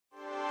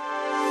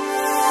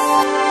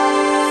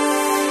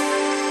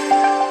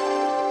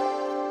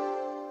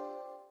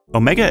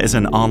Omega is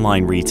an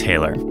online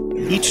retailer.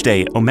 Each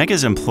day,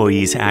 Omega's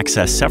employees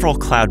access several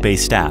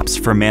cloud-based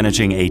apps for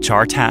managing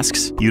HR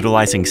tasks,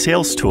 utilizing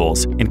sales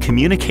tools, and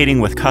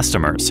communicating with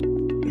customers.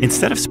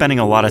 Instead of spending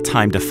a lot of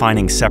time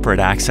defining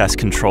separate access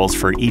controls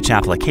for each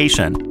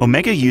application,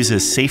 Omega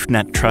uses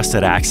SafeNet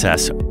Trusted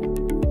Access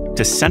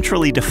to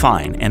centrally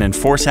define and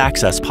enforce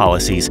access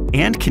policies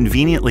and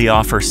conveniently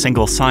offer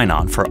single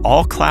sign-on for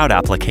all cloud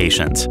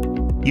applications.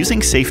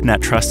 Using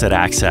SafeNet Trusted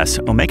Access,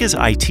 Omega's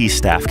IT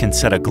staff can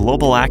set a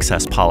global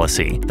access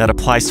policy that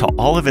applies to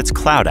all of its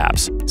cloud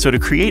apps. So to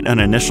create an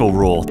initial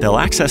rule, they'll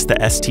access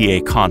the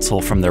STA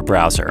console from their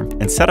browser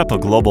and set up a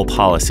global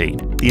policy.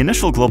 The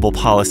initial global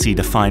policy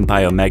defined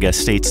by Omega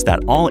states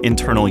that all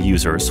internal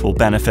users will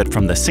benefit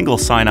from the single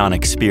sign-on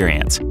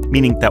experience,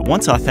 meaning that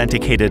once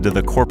authenticated to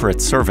the corporate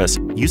service,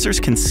 users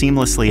can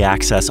seamlessly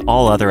access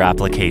all other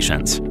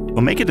applications.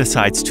 Omega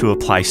decides to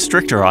apply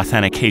stricter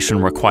authentication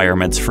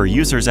requirements for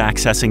users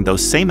accessing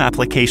those same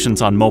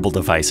applications on mobile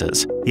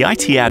devices. The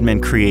IT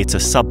admin creates a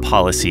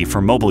sub-policy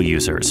for mobile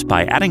users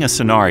by adding a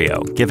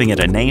scenario, giving it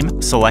a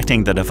name,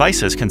 selecting the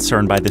devices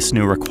concerned by this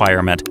new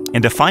requirement,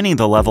 and defining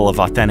the level of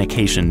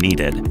authentication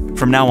needed.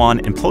 From now on,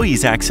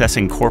 employees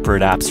accessing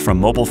corporate apps from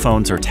mobile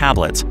phones or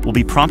tablets will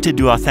be prompted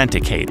to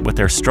authenticate with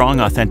their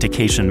strong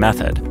authentication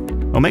method.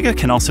 Omega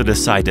can also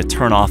decide to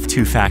turn off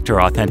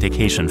two-factor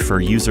authentication for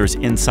users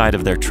inside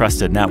of their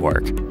trusted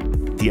network.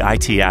 The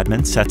IT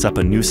admin sets up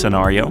a new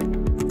scenario,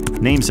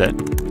 names it,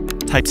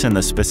 types in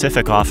the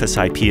specific office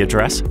IP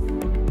address,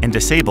 and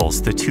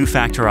disables the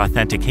two-factor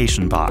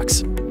authentication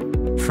box.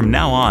 From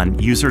now on,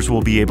 users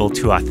will be able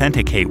to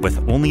authenticate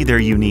with only their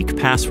unique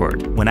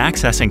password when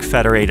accessing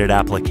federated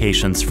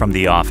applications from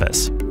the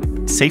office.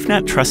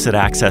 SafeNet Trusted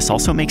Access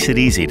also makes it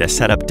easy to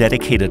set up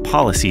dedicated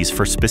policies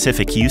for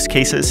specific use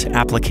cases,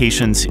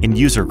 applications, and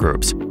user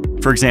groups.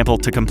 For example,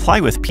 to comply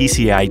with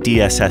PCI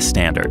DSS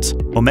standards,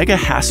 Omega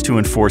has to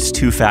enforce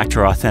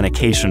two-factor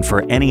authentication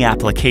for any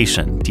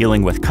application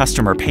dealing with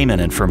customer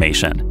payment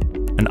information.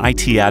 An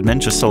IT admin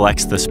just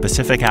selects the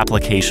specific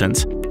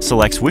applications,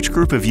 selects which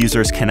group of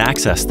users can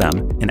access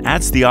them, and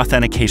adds the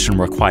authentication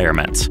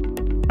requirements.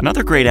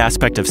 Another great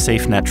aspect of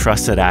SafeNet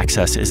Trusted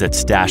Access is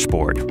its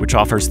dashboard, which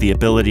offers the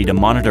ability to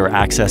monitor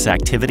access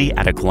activity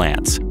at a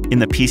glance. In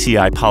the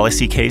PCI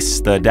policy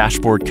case, the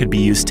dashboard could be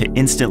used to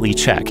instantly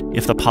check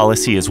if the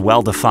policy is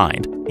well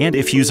defined and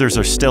if users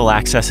are still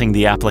accessing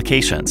the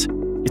applications.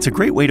 It's a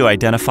great way to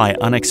identify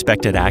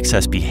unexpected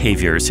access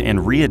behaviors and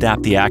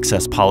readapt the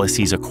access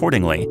policies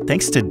accordingly,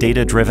 thanks to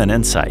data-driven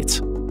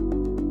insights.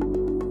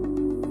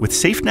 With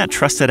SafeNet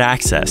Trusted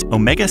Access,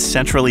 Omega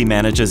centrally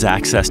manages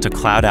access to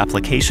cloud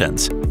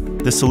applications.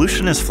 The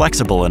solution is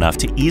flexible enough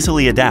to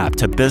easily adapt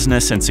to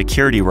business and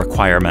security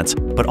requirements,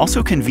 but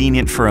also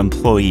convenient for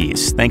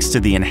employees thanks to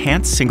the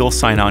enhanced single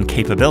sign-on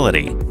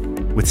capability.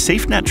 With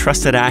SafeNet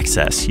Trusted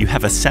Access, you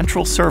have a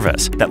central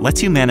service that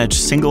lets you manage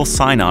single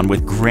sign-on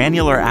with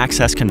granular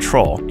access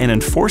control and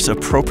enforce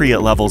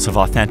appropriate levels of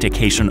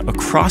authentication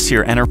across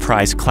your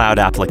enterprise cloud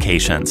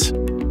applications.